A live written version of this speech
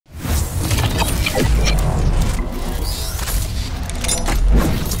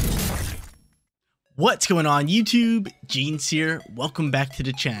What's going on YouTube? Jeans here. Welcome back to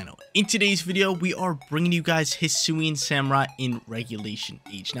the channel. In today's video, we are bringing you guys Hisuian Samurott in Regulation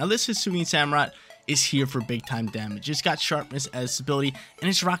H. Now this Hisuian Samurott is here for big time damage. It's got sharpness as its ability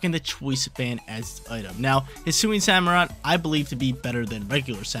and it's rocking the choice band as its item. Now Hisuian Samurott I believe to be better than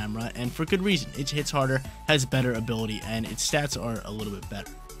regular Samurott, and for good reason. It hits harder, has better ability, and its stats are a little bit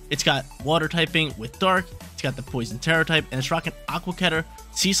better. It's got water typing with dark, it's got the poison terror type, and it's rocking Aqua Keter,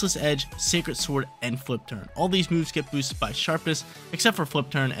 Ceaseless Edge, Sacred Sword, and Flip Turn. All these moves get boosted by sharpness, except for Flip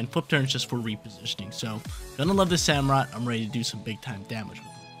Turn, and Flip Turn is just for repositioning. So, gonna love this Samurott. I'm ready to do some big time damage with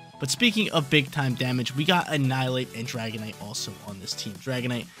it. But speaking of big time damage, we got Annihilate and Dragonite also on this team.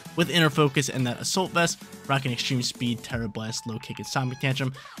 Dragonite with Inner Focus and that Assault Vest, rocking Extreme Speed, Terra Blast, Low Kick, and Sonic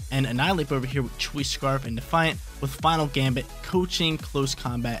Tantrum. And Annihilate over here with Choice Scarf and Defiant, with Final Gambit, Coaching, Close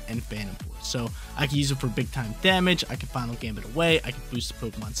Combat, and Phantom Force. So I can use it for big time damage, I can Final Gambit away, I can boost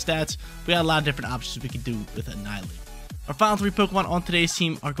the Pokemon stats. We got a lot of different options we can do with Annihilate. Our final three Pokemon on today's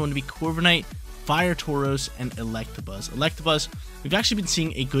team are going to be Corviknight, Fire Tauros, and Electabuzz. Electabuzz, we've actually been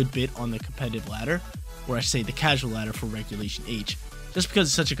seeing a good bit on the competitive ladder, or I say the casual ladder for Regulation H, just because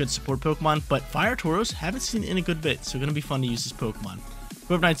it's such a good support Pokemon, but Fire Tauros haven't seen it in a good bit, so going to be fun to use this Pokemon.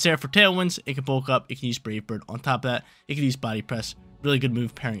 Corviknight's there for Tailwinds, it can bulk up, it can use Brave Bird. On top of that, it can use Body Press. Really good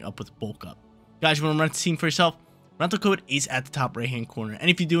move pairing up with bulk up. Guys, you want to rent the team for yourself? Rental code is at the top right hand corner.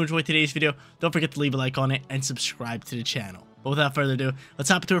 And if you do enjoy today's video, don't forget to leave a like on it and subscribe to the channel. But without further ado,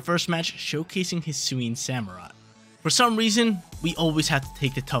 let's hop into our first match showcasing Hisuian Samurott. For some reason, we always have to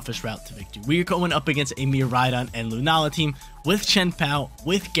take the toughest route to victory. We are going up against a Miraidon and Lunala team with Chien-Pao,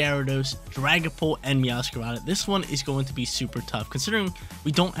 with Gyarados, Dragapult, and Meowscarada. This one is going to be super tough considering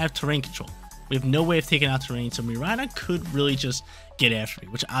we don't have terrain control. We have no way of taking out terrain, so Miraidon could really just get after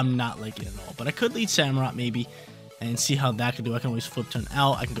me, which I'm not liking at all. But I could lead Samurott maybe and see how that could do. I can always Flip Turn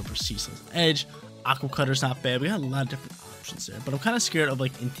out, I can go for Ceaseless Edge, Aqua Cutter's not bad. We got a lot of different options there, but I'm kind of scared of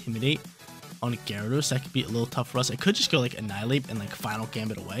like Intimidate on Gyarados. That could be a little tough for us. I could just go like Annihilate and like Final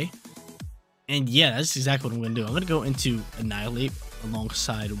Gambit away. And yeah, that's exactly what I'm going to do. I'm going to go into Annihilate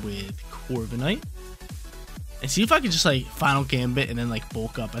alongside with Corviknight and see if I can just like Final Gambit and then like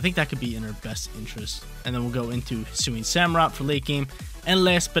bulk up. I think that could be in our best interest. And then we'll go into Hisuian Samurott for late game. And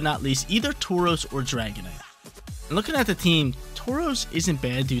last but not least, either Tauros or Dragonite. And looking at the team, Tauros isn't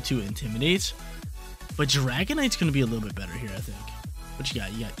bad due to Intimidates, but Dragonite's going to be a little bit better here, I think. What you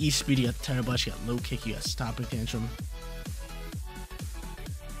got? You got E-Speed, you got Terra Blast, you got Low Kick, you got Stomping Tantrum.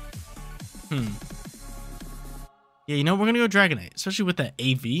 Yeah, you know, we're going to go Dragonite, especially with that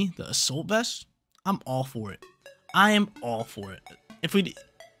AV, the Assault Vest. I'm all for it. I am all for it. If we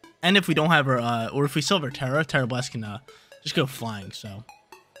don't have our, or if we still have our Terra Blast can just go flying, so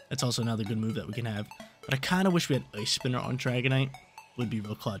that's also another good move that we can have. But I kind of wish we had Ice Spinner on Dragonite. Would be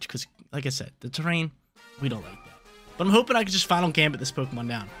real clutch, because like I said, the terrain, we don't like that. But I'm hoping I can just Final Gambit this Pokemon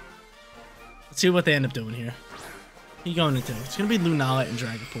down. Let's see what they end up doing here. Who are you going into? It's going to be Lunala and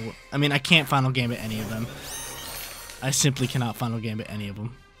Dragapult. I mean, I can't Final Gambit any of them. I simply cannot Final Gambit any of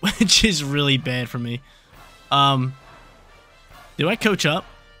them, which is really bad for me. Do I coach up?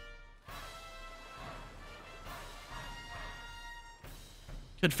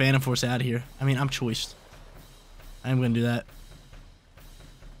 Could Phantom Force out of here. I mean, I'm choiced. I'm going to do that.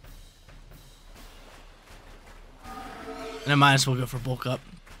 And I might as well go for bulk up.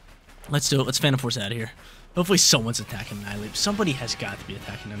 Let's do it. Let's Phantom Force out of here. Hopefully someone's attacking Annihilate. Somebody has got to be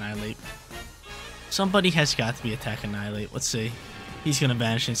attacking Annihilate. Somebody has got to be attacking Annihilate. Let's see. He's going to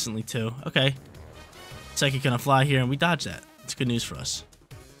vanish instantly too. Okay. Psychic going to fly here and we dodge that. That's good news for us.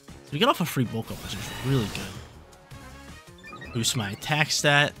 So we get off a free bulk up, which is really good. Boost my attack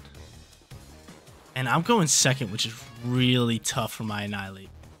stat. And I'm going second, which is really tough for my Annihilate.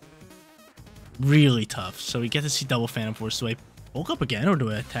 Really tough. So we get to see double Phantom Force. Do I bulk up again or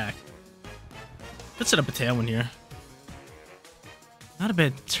do I attack? Let's set up a Tailwind here. Not a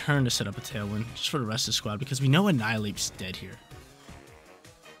bad turn to set up a Tailwind, just for the rest of the squad, because we know Annihilate's dead here.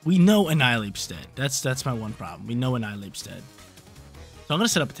 We know Annihilate's dead. That's my one problem. We know Annihilate's dead. So I'm going to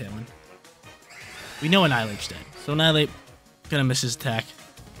set up a Tailwind. We know Annihilate's dead. So Annihilate gonna miss his attack.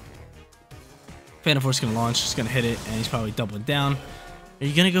 Phantom Force gonna launch, just gonna hit it, and he's probably doubling down. Are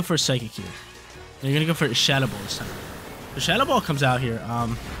you gonna go for a Psychic here? Are you gonna go for a Shadow Ball this time? The Shadow Ball comes out here.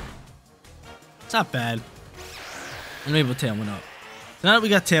 It's not bad. And maybe we'll Tailwind up. So now that we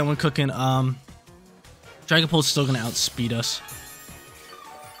got Tailwind cooking, Dragapult's still gonna outspeed us.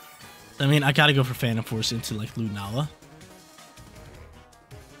 I mean, I gotta go for Phantom Force into like Lunala.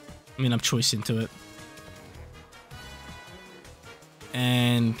 I mean, I'm choice into it.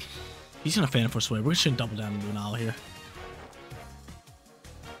 And he's gonna Phantom Force away. We're just gonna double down on Lunala here.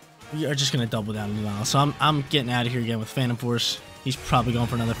 We are just going to double down Lunala. So I'm getting out of here again with Phantom Force. He's probably going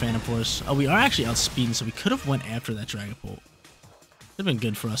for another Phantom Force. Oh, we are actually outspeeding, so we could have went after that Dragapult. Would have been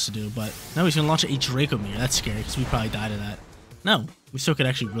good for us to do, but no, he's going to launch a Draco Meteor. That's scary, because we probably died of that. No, we soak it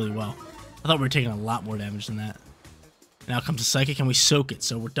actually really well. I thought we were taking a lot more damage than that. Now comes a Psychic, and we soak it.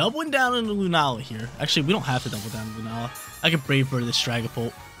 So we're doubling down into Lunala here. Actually, we don't have to double down into Lunala. I could Brave Bird this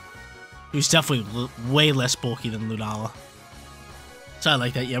Dragapult. He's definitely way less bulky than Lunala. So I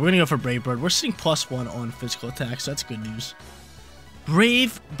like that. Yeah, we're going to go for Brave Bird. We're sitting +1 on physical attack, so that's good news.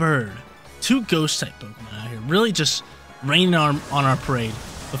 Brave Bird. 2 Ghost-type Pokemon out here. Really just raining on our parade.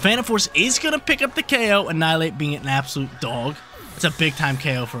 But Phantom Force is going to pick up the KO. Annihilate being an absolute dog. It's a big-time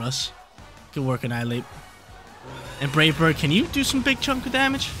KO for us. Good work, Annihilate. And Brave Bird, can you do some big chunk of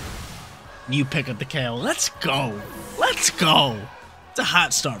damage? You pick up the KO. Let's go. Let's go. It's a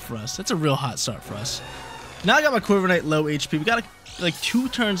hot start for us. That's a real hot start for us. Now I got my Corviknight low HP. We got like 2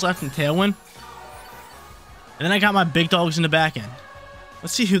 turns left in Tailwind. And then I got my big dogs in the back end.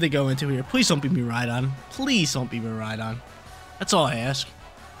 Let's see who they go into here. Please don't be Miraidon. Please don't be Miraidon. That's all I ask.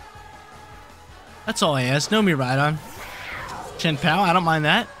 That's all I ask. No Miraidon. Chien-Pao, I don't mind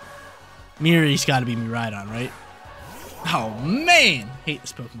that. Miri's got to be Miraidon, right? Oh, man. Hate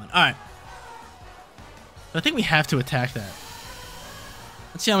this Pokemon. All right. I think we have to attack that.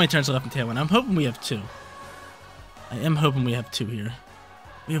 Let's see how many turns left in Tailwind. I'm hoping we have 2. I am hoping we have 2 here.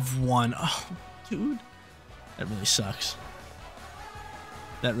 We have 1. Oh, dude. That really sucks.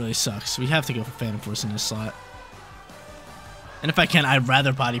 That really sucks. We have to go for Phantom Force in this slot. And if I can, I'd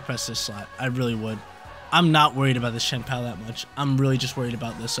rather Body Press this slot. I really would. I'm not worried about this Chien-Pao that much. I'm really just worried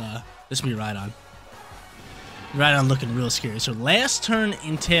about this Miraidon. Miraidon looking real scary. So last turn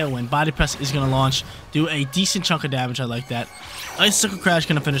in Tailwind, Body Press is going to launch. Do a decent chunk of damage. I like that. Icicle Crash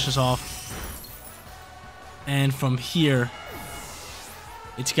going to finish us off. And from here,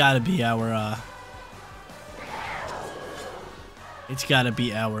 it's got to be our... It's got to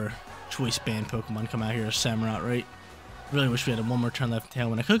be our choice band Pokemon come out here, Samurott, right? Really wish we had 1 more turn left in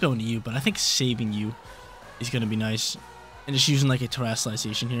Tailwind. I could go into you, but I think saving you is going to be nice. And just using like a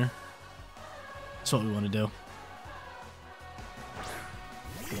Terastallization here. That's what we want to do.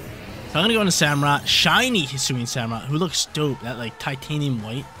 So I'm going to go into Samurott. Shiny Hisuian Samurott, who looks dope. That like titanium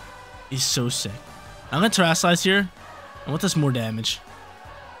white is so sick. I'm going to Terastallize here. And what does more damage?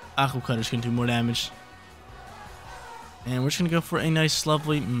 Aqua Cutter's going to do more damage. And we're just going to go for a nice,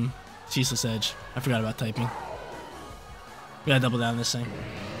 lovely, Ceaseless Edge. I forgot about typing. We got to double down this thing.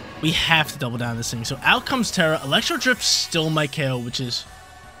 We have to double down this thing. So out comes Terra. Electro Drift still my KO, which is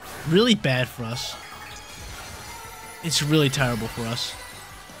really bad for us. It's really terrible for us.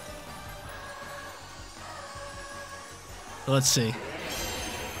 So let's see.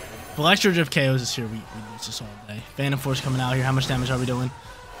 If Electro Drift KOs us here, we lose this all day. Phantom Force coming out here. How much damage are we doing?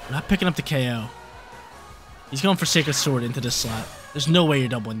 We're not picking up the KO. He's going for Sacred Sword into this slot. There's no way you're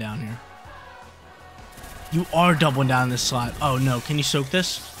doubling down here. You are doubling down in this slot. Oh no, can you soak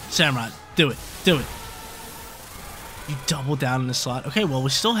this? Samurott, do it. Do it. You double down in this slot. Okay, well we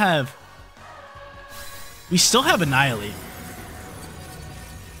still have Annihilate.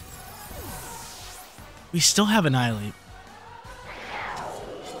 We still have Annihilate.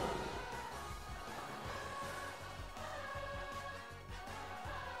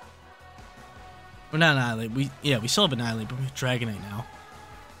 We're not Annihilate. We still have Annihilate, but we have Dragonite now.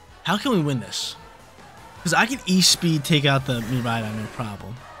 How can we win this? Because I can E-Speed take out the Miraidon, no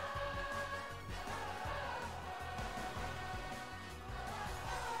problem.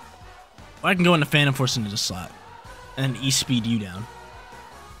 Or I can go into Phantom Force into the slot. And then E-Speed you down.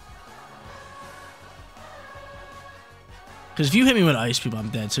 Because if you hit me with Ice Beam, I'm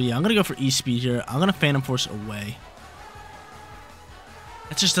dead. So yeah, I'm going to go for E-Speed here. I'm going to Phantom Force away.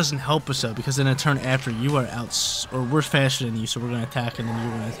 That just doesn't help us though, because in a turn after you are out, or we're faster than you, so we're going to attack and then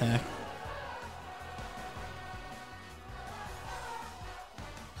you're going to attack.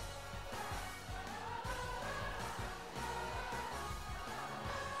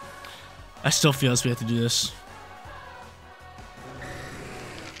 I still feel as we have to do this.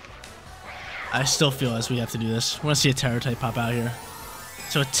 I still feel as we have to do this. We want to see a Terra type pop out here.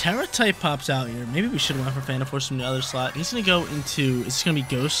 So a Terra type pops out here. Maybe we should have went for Phantom Force from the other slot. He's going to go into... Is this going to be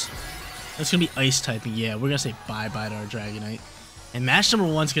Ghost? It's going to be Ice typing. Yeah, we're going to say bye-bye to our Dragonite. And match number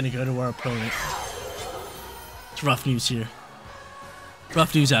 1's going to go to our opponent. It's rough news here.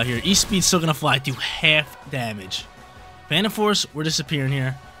 Rough news out here. E-Speed's still going to fly. Do half damage. Phantom Force, we're disappearing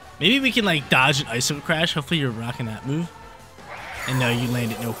here. Maybe we can like dodge an Icicle Crash. Hopefully you're rocking that move. And no, you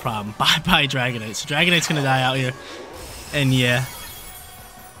landed no problem. Bye-bye Dragonite. So Dragonite's going to die out here. And yeah.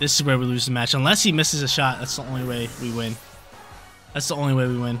 This is where we lose the match. Unless he misses a shot, that's the only way we win. That's the only way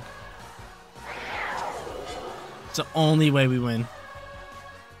we win. It's the only way we win.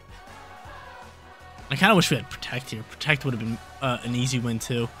 I kind of wish we had Protect here. Protect would have been an easy win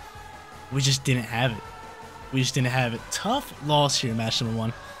too. We just didn't have it. We just didn't have it. Tough loss here in match number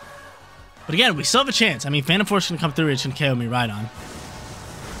 1. But again, we still have a chance. I mean, Phantom Force can come through. It's going to KO me right on.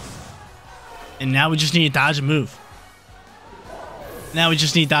 And now we just need to dodge and move. Now we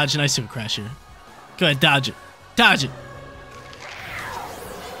just need to dodge an Icicle Crash here. Go ahead, dodge it. Dodge it.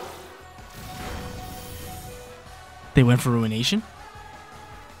 They went for Ruination.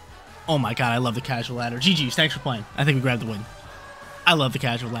 Oh my god, I love the casual ladder. GG's, thanks for playing. I think we grabbed the win. I love the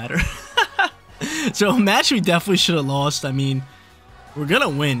casual ladder. So a match we definitely should have lost. I mean, we're gonna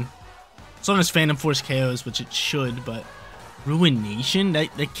win. As long as Phantom Force KOs, which it should, but Ruination? That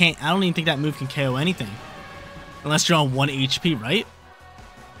can't. I don't even think that move can KO anything. Unless you're on 1 HP, right?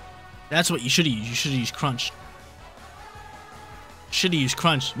 That's what you should have used. You should have used Crunch. Should have used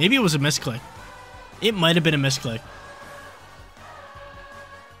Crunch. Maybe it was a misclick. It might have been a misclick.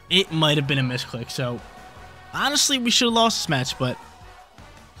 It might have been a misclick. So, honestly, we should have lost this match, but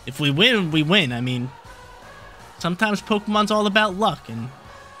if we win, we win. I mean, sometimes Pokemon's all about luck, and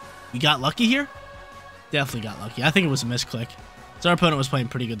we got lucky here? Definitely got lucky. I think it was a misclick. So our opponent was playing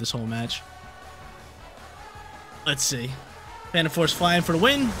pretty good this whole match. Let's see. Phantom Force flying for the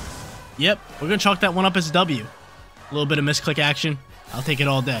win. Yep, we're going to chalk that one up as a W. A little bit of misclick action. I'll take it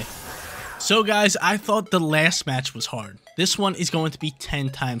all day. So guys, I thought the last match was hard. This one is going to be 10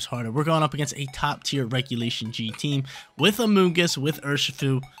 times harder. We're going up against a top tier Regulation G team with Amoonguss, with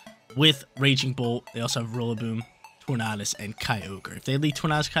Urshifu, with Raging Bolt. They also have Rillaboom, Tornadus, and Kyogre. If they lead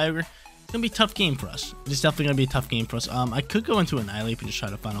Tornadus, Kyogre, it's going to be a tough game for us. It's definitely going to be a tough game for us. I could go into Annihilate and just try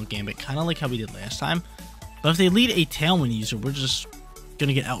to Final Gambit, kind of like how we did last time. But if they lead a Tailwind user, we're just going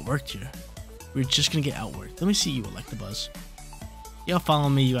to get outworked here. We're just going to get outworked. Let me see you, Electabuzz. Y'all follow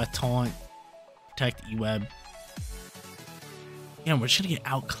me. You got Taunt, Protect, E-Web. Yeah, we're just going to get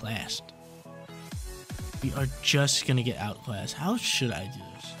outclassed. We are just going to get outclassed. How should I do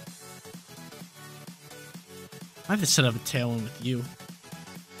this? I have to set up a Tailwind with you.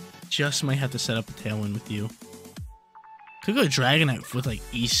 Just might have to set up a Tailwind with you. Could go Dragonite with like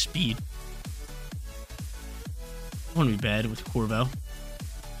E-Speed. Wouldn't be bad with Corvo.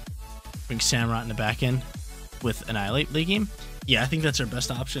 Bring Samurott in the back end with Annihilate late game. Yeah, I think that's our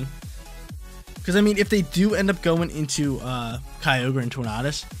best option. Because, I mean, if they do end up going into Kyogre and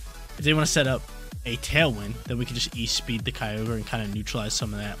Tornadus, if they want to set up a Tailwind, then we can just E-Speed the Kyogre and kind of neutralize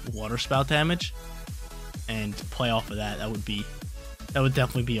some of that Water Spout damage and play off of that. That would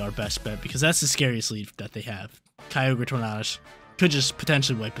definitely be our best bet because that's the scariest lead that they have. Kyogre, Tornadus could just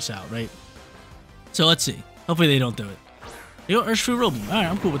potentially wipe us out, right? So let's see. Hopefully they don't do it. They go Urshifu Rillaboom. Alright,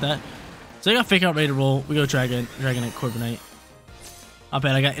 I'm cool with that. So they got Fake Out, ready to roll. We go Dragonite, Corviknight. Not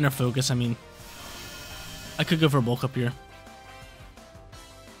bad. I got Inner Focus. I mean, I could go for a Bulk Up here.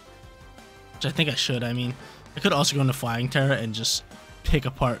 Which I think I should. I mean, I could also go into Flying Terra and just pick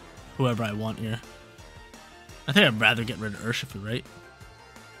apart whoever I want here. I think I'd rather get rid of Urshifu, right?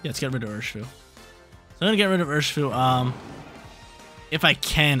 Yeah, let's get rid of Urshifu. So I'm going to get rid of Urshifu. If I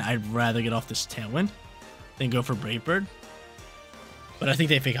can, I'd rather get off this Tailwind than go for Brave Bird. But I think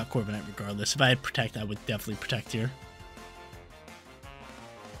they Fake Out Corviknight regardless. If I had Protect, I would definitely Protect here.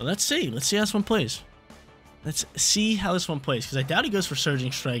 But let's see. Let's see how this one plays. Let's see how this one plays. Because I doubt he goes for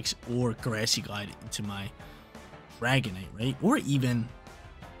Surging Strikes or Grassy Glide into my Dragonite, right? Or even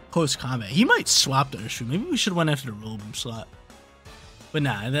post-combat. He might swap the Urshifu. Maybe we should have went after the Rillaboom slot. But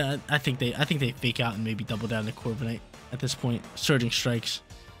nah, I think they Fake Out and maybe double down the Corviknight at this point. Surging Strikes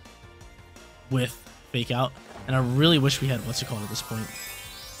with Fake Out. And I really wish we had, what's it called at this point?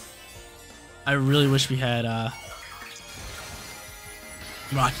 I really wish we had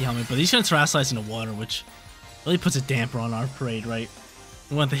Rocky Helmet, but he's going to Terrasilize into water, which really puts a damper on our parade, right?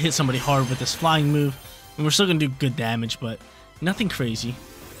 We want to hit somebody hard with this flying move, and we're still going to do good damage, but nothing crazy.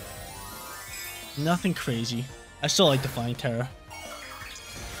 Nothing crazy. I still like the Flying Terra.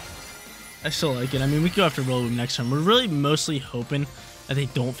 I still like it. I mean, we can go after Rillaboom next time. We're really mostly hoping that they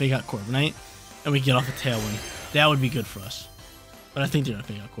don't Fake Out Corviknight, and we get off a Tailwind. That would be good for us. But I think they're going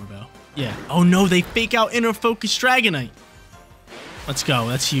to Fake Out Corviknight. Yeah. Oh no, they Fake Out Inner Focus Dragonite. Let's go.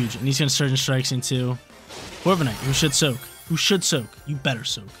 That's huge. And he's going to Surging Strikes into Corviknight, who should soak. Who should soak. You better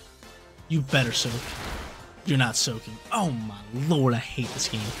soak. You better soak. You're not soaking. Oh my lord, I hate this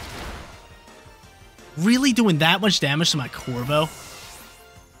game. Really doing that much damage to my Corvo?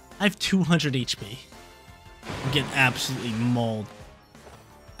 I have 200 HP. I'm getting absolutely mauled.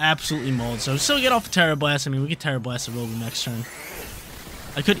 Absolutely mauled. So still get off the Terra Blast. I mean, we get Terra Blast the Rillaboom next turn.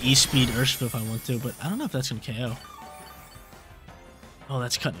 I could E-Speed Urshifu if I want to, but I don't know if that's going to KO. Oh,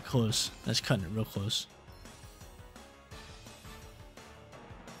 that's cutting it close. That's cutting it real close.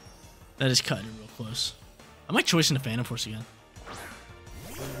 That is cutting it real close. I might choice into Phantom Force again.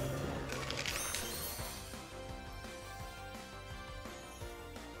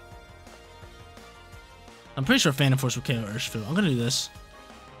 I'm pretty sure Phantom Force will KO Urshifu. I'm gonna do this.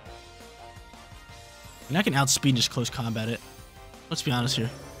 And I can outspeed and just close combat it. Let's be honest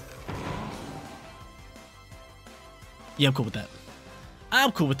here. Yeah, I'm cool with that.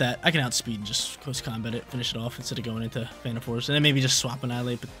 I'm cool with that. I can outspeed and just close combat it, finish it off instead of going into Phantom Force. And then maybe just swap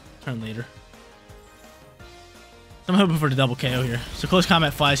Annihilate, but turn later. So I'm hoping for the double KO here. So close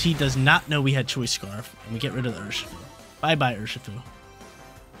combat flies. He does not know we had Choice Scarf. And we get rid of the Urshifu. Bye-bye, Urshifu.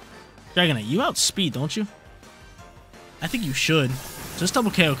 Dragonite, you outspeed, don't you? I think you should. So this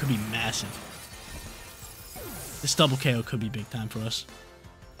double KO could be massive. This double KO could be big time for us.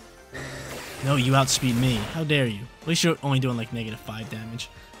 No, you outspeed me. How dare you? At least you're only doing like -5 damage.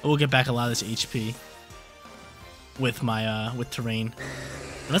 But we'll get back a lot of this HP with my with terrain.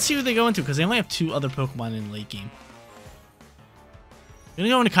 Let's see what they go into because they only have 2 other Pokemon in the late game. I'm gonna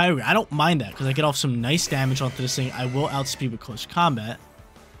go into Kyogre. I don't mind that because I get off some nice damage onto this thing. I will outspeed with close combat.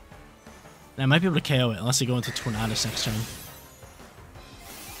 And I might be able to KO it unless they go into Tornadus next turn.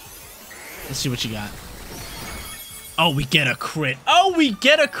 Let's see what you got. Oh, we get a crit. Oh, we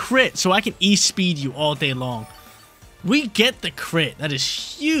get a crit. So I can E-speed you all day long. We get the crit. That is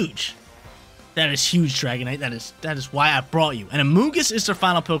huge. That is huge, Dragonite. That is why I brought you. And Amoonguss is their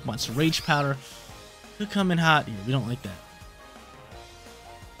final Pokemon. So Rage Powder could come in hot here. We don't like that.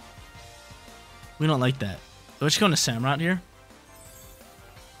 We don't like that. So let's go into Samurott here.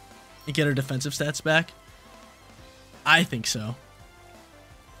 And get our defensive stats back. I think so.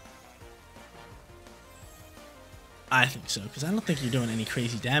 I think so, because I don't think you're doing any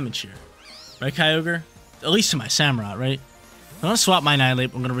crazy damage here. Right, Kyogre? At least to my Samurott, right? I'm going to swap my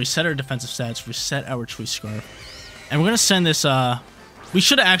Annihilate. I'm going to reset our defensive stats, reset our Choice Scarf. And we're going to send this, we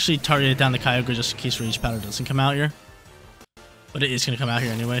should have actually targeted down the Kyogre just in case Rage Powder doesn't come out here. But it is going to come out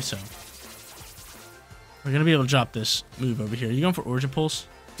here anyway, so. We're going to be able to drop this move over here. You going for Origin Pulse?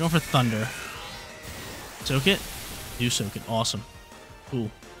 You're going for Thunder. Soak it? You soak it. Awesome.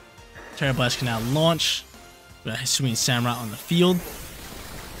 Cool. Terra Blast can now launch. We got Hisuian Samurott on the field.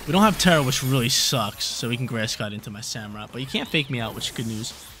 We don't have Terra, which really sucks, so we can Grass Cut into my Samurott. But you can't fake me out, which is good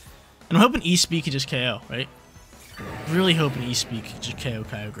news. And I'm hoping E-Speed could just KO, right? Really hoping E-Speed could just KO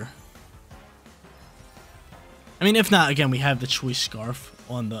Kyogre. I mean, if not, again, we have the Choice Scarf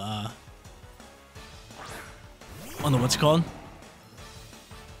on the what's it called?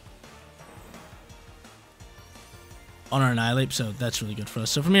 On our Annihilate, so that's really good for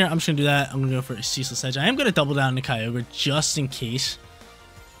us. So from here, I'm just going to do that. I'm going to go for a Ceaseless Edge. I am going to double down into Kyogre just in case.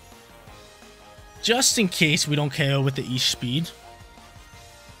 Just in case we don't KO with the E-Speed.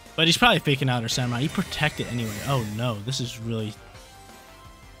 But he's probably faking out our Samurai. He protected anyway. Oh no, this is really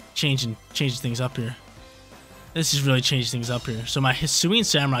changing things up here. This is really changing things up here. So my Hisuian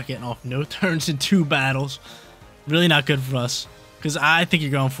Samurott getting off no turns in 2 battles. Really not good for us. Because I think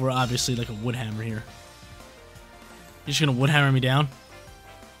you're going for, obviously, like a Wood Hammer here. You're just going to Wood Hammer me down?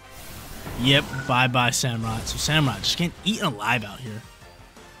 Yep, bye-bye Samurott. So Samurott just getting eaten alive out here.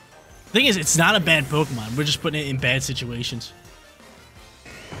 The thing is, it's not a bad Pokemon. We're just putting it in bad situations.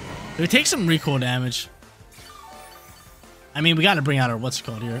 It takes some recoil damage. I mean, we got to bring out our, what's it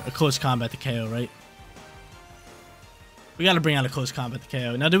called here? A close combat to KO, right? We got to bring out a close combat to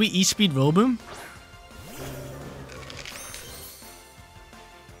KO. Now, do we E-Speed Rillaboom?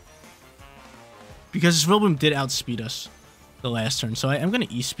 Because this Rillaboom did outspeed us the last turn. So I am going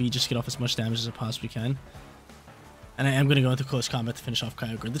to E-Speed, just get off as much damage as I possibly can. And I am going to go into close combat to finish off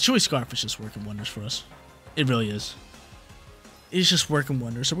Kyogre. The Choice Scarf is just working wonders for us. It really is. It's just working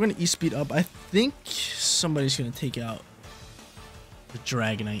wonders. So we're going to E-Speed up. I think somebody's going to take out the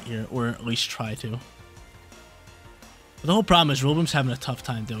Dragonite here, or at least try to. But the whole problem is Rillaboom's having a tough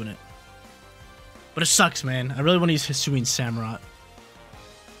time doing it. But it sucks, man. I really want to use Hisuian Samurott.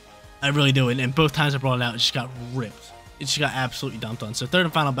 I really do. And both times I brought it out, it just got ripped. It just got absolutely dumped on. So third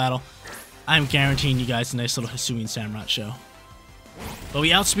and final battle, I'm guaranteeing you guys a nice little Hisuian Samurott show. But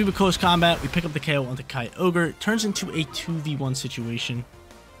we outspeed with close combat. We pick up the KO onto Kyogre. It turns into a 2v1 situation.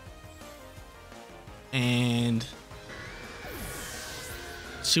 And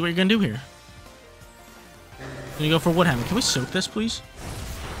let's see what you're going to do here. Gonna go for Wood Hammer. Can we soak this, please?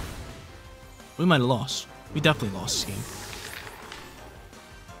 We might have lost. We definitely lost this game.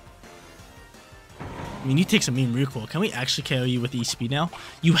 I mean, you take some mean recoil. Can we actually KO you with E-Speed now?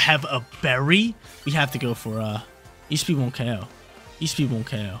 You have a berry? We have to go for, E-Speed won't KO. E-Speed won't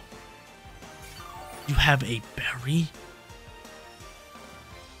KO. You have a berry?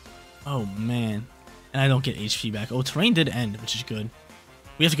 Oh, man. And I don't get HP back. Oh, terrain did end, which is good.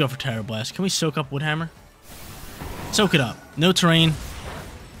 We have to go for Terra Blast. Can we soak up Wood Hammer? Soak it up. No terrain.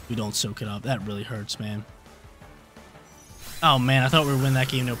 We don't soak it up. That really hurts, man. Oh, man. I thought we were winning that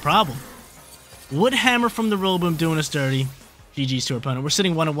game. No problem. Wood Hammer from the Rillaboom doing us dirty. GG's to our opponent. We're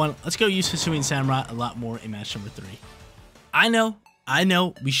sitting 1-1. Let's go use Hisuian Samurott a lot more in match number 3. I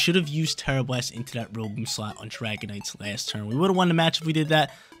know. We should have used Terra Blast into that Rillaboom slot on Dragonite's last turn. We would have won the match if we did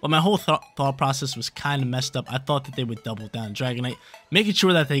that. But my whole thought process was kind of messed up. I thought that they would double down Dragonite, making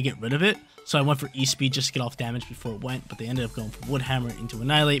sure that they get rid of it. So I went for E-Speed just to get off damage before it went. But they ended up going for Wood Hammer into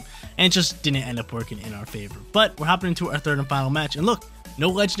Annihilate. And it just didn't end up working in our favor. But we're hopping into our third and final match. And look, no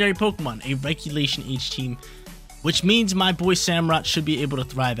legendary Pokemon. A Regulation Age team. Which means my boy Samurott should be able to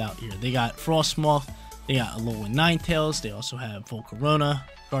thrive out here. They got Frostmoth. They got Alolan Ninetales. They also have Volcarona,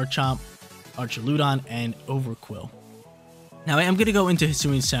 Garchomp, Archaludon, and Overquill. Now, I am going to go into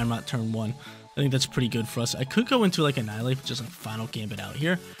Hisuian Samurott turn 1. I think that's pretty good for us. I could go into like Annihilate, just like final Gambit out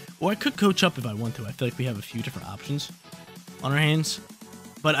here. Or I could coach up if I want to. I feel like we have a few different options on our hands.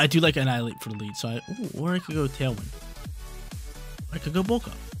 But I do like Annihilate for the lead. So or I could go Tailwind. Or I could go Bulk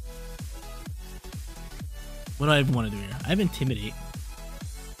Up. What do I even want to do here? I have Intimidate.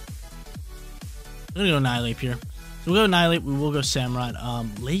 I'm going to go Annihilate here. So we'll go Annihilate. We will go Samurott.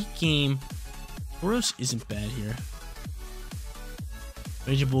 Late game, Tauros isn't bad here.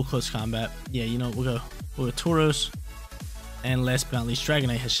 Raging Bull, close combat. Yeah, you know, we'll go Tauros. And last but not least,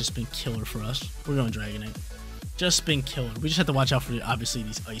 Dragonite has just been killer for us. We're going Dragonite. Just been killer. We just have to watch out for, obviously,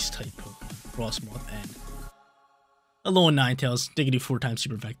 these Ice-type Pokemon. Frostmoth and Alolan Ninetales. They can do 4 times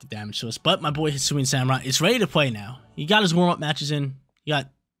super effective damage to us. But my boy Hisuian Samurott is ready to play now. He got his warm-up matches in. He got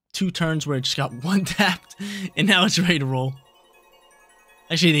 2 turns where it just got 1 tapped. And now it's ready to roll.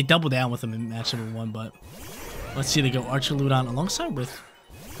 Actually, they double down with him in match number 1, but let's see. They go Archaludon alongside with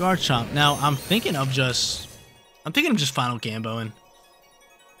Garchomp. Now, I'm thinking of just final Gamboing.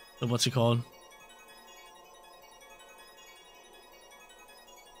 What's it called?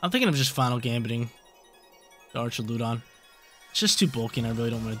 I'm thinking of just final Gambiting the Archaludon. It's just too bulky and I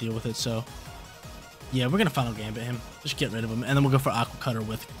really don't want to deal with it, so yeah, we're gonna final Gambit him. Just get rid of him, and then we'll go for Aqua Cutter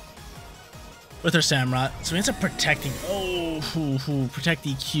with our Samurott. So he ends up protecting. Oh, protect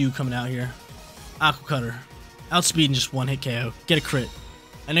EQ coming out here. Aqua Cutter. Outspeed and just 1-hit KO. Get a crit.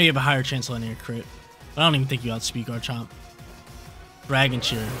 I know you have a higher chance of landing a crit, but I don't even think you outspeed Garchomp. Dragon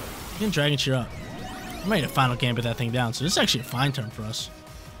Cheer. You can Dragon Cheer up. I'm ready to final Gambit that thing down, so this is actually a fine turn for us.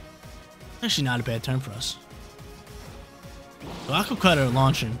 Actually not a bad turn for us. So Aqua Cutter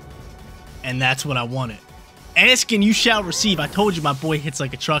launching. And that's what I wanted. Ask and you shall receive. I told you my boy hits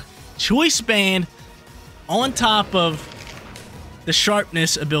like a truck. Choice Band on top of the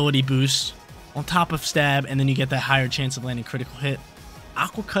sharpness ability boost. On top of stab. And then you get that higher chance of landing critical hit.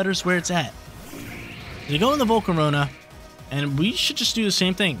 Aqua Cutter's where it's at. You go in the Volcarona. And we should just do the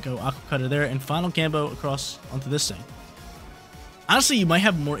same thing. Go Aqua Cutter there. And final Gambo across onto this thing. Honestly, you might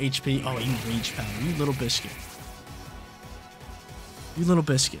have more HP. Oh, you Rage Power. You little biscuit. You little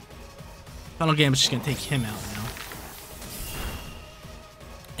biscuit. Final Gambit's just going to take him out now.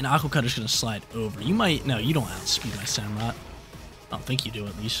 And Aqua Cutter's going to slide over. You might... No, you don't outspeed my Samurott. I don't think you do,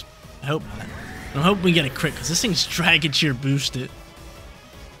 at least. I hope not. And I'm hoping we get a crit, because this thing's Dragon Cheer boosted.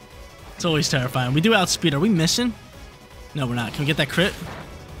 It's always terrifying. We do outspeed. Are we missing? No, we're not. Can we get that crit?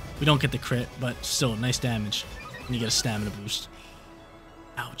 We don't get the crit, but still, nice damage. And you get a stamina boost.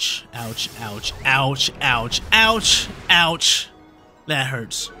 Ouch. Ouch. Ouch. Ouch. Ouch. Ouch. Ouch. That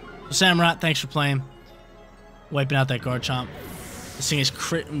hurts. So Samurott, thanks for playing. Wiping out that Garchomp. This thing is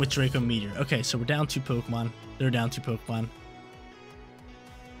critting with Draco Meteor. Okay, so we're down 2 Pokemon. They're down 2 Pokemon.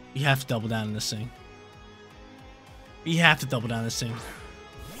 We have to double down on this thing. We have to double down on this thing.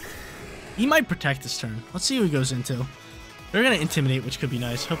 He might protect this turn. Let's see who he goes into. They're going to Intimidate, which could be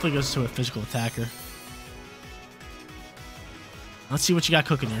nice. Hopefully it goes to a physical attacker. Let's see what you got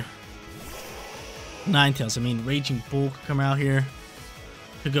cooking here. Ninetales. I mean, Raging Bull could come out here.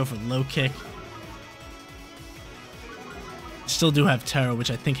 Could go for low kick. Still do have Terra, which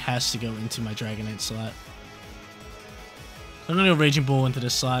I think has to go into my Dragonite slot. So I'm going to go Raging Bull into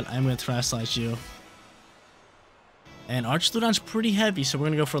this slot. I'm going to Trash Slash you. And Archaludon's pretty heavy, so we're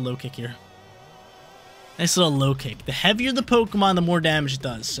going to go for a low kick here. Nice little low kick. The heavier the Pokemon, the more damage it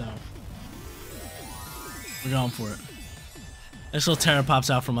does, so we're going for it. Nice little Terra pops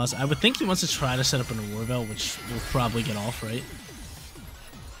out from us. I would think he wants to try to set up a Noivern, which will probably get off, right?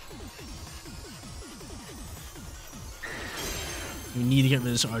 We need to get rid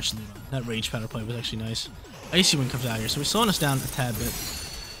of this Archaludon. That Rage Powder play was actually nice. Icy Wind comes out here, so we're slowing us down a tad bit.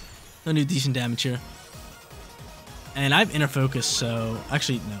 Gonna do decent damage here. And I have Inner Focus, so...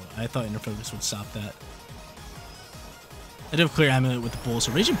 Actually, no. I thought Inner Focus would stop that. I do have clear amulet with the bull,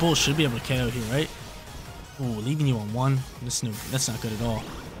 so Raging Bull should be able to KO here, right? Oh, leaving you on 1. That's not good at all.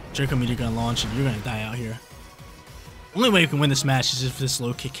 Draco Meteor gonna launch and you're gonna die out here. Only way you can win this match is if this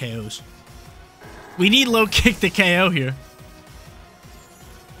low kick KOs. We need low kick to KO here.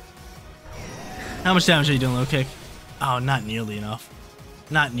 How much damage are you doing, low kick? Oh, not nearly enough.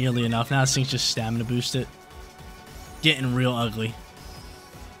 Not nearly enough. Now this thing's just stamina boost it. Getting real ugly.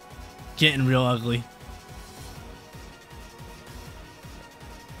 Getting real ugly.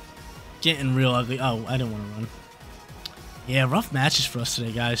 Getting real ugly. Oh, I didn't want to run. Yeah, rough matches for us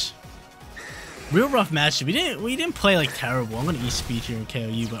today, guys. Real rough matches. We didn't play like terrible. I'm gonna E-speed here and KO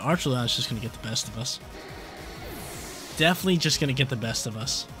you, but Archleon is just gonna get the best of us. Definitely just gonna get the best of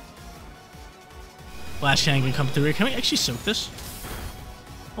us. Flash Cannon gonna come through here. Can we actually soak this?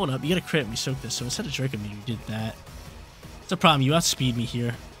 Hold up, you got a crit. We soaked this. So instead of Draco Meteor, we did that. It's a problem. You outspeed me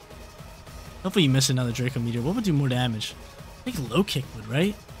here. Hopefully you miss another Draco Meteor. What would do more damage? I think low kick would,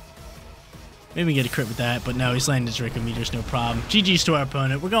 right? Maybe we get a crit with that, but no, he's landing his Draco Meteors, no problem. GG's to our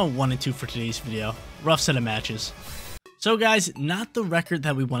opponent. We're going 1-2 for today's video. Rough set of matches. So guys, not the record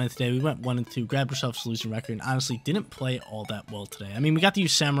that we wanted today. We went 1-2, grabbed ourselves a losing record, and honestly didn't play all that well today. I mean, we got to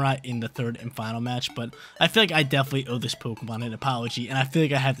use Samurott in the third and final match, but I feel like I definitely owe this Pokemon an apology, and I feel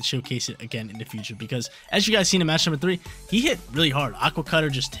like I have to showcase it again in the future, because as you guys seen in match number 3, he hit really hard. Aqua Cutter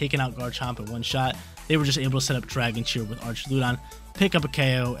just taking out Garchomp in one shot. They were just able to set up Dragon Cheer with Archleon, pick up a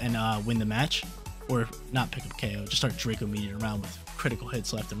KO, and win the match. Or not pick up KO, just start Draco Meteor around with critical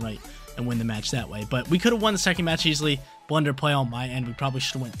hits left and right and win the match that way. But we could have won the second match easily. Blunder play on my end. We probably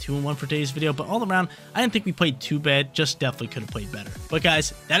should have went 2-1 for today's video. But all around, I didn't think we played too bad. Just definitely could have played better. But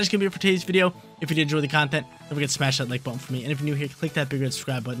guys, that is going to be it for today's video. If you did enjoy the content, don't forget to smash that like button for me. And if you're new here, click that big red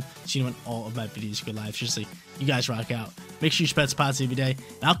subscribe button so you know when all of my videos go live. Seriously, you guys rock out. Make sure you spread spots every day.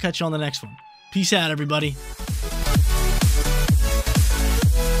 And I'll catch you on the next one. Peace out, everybody.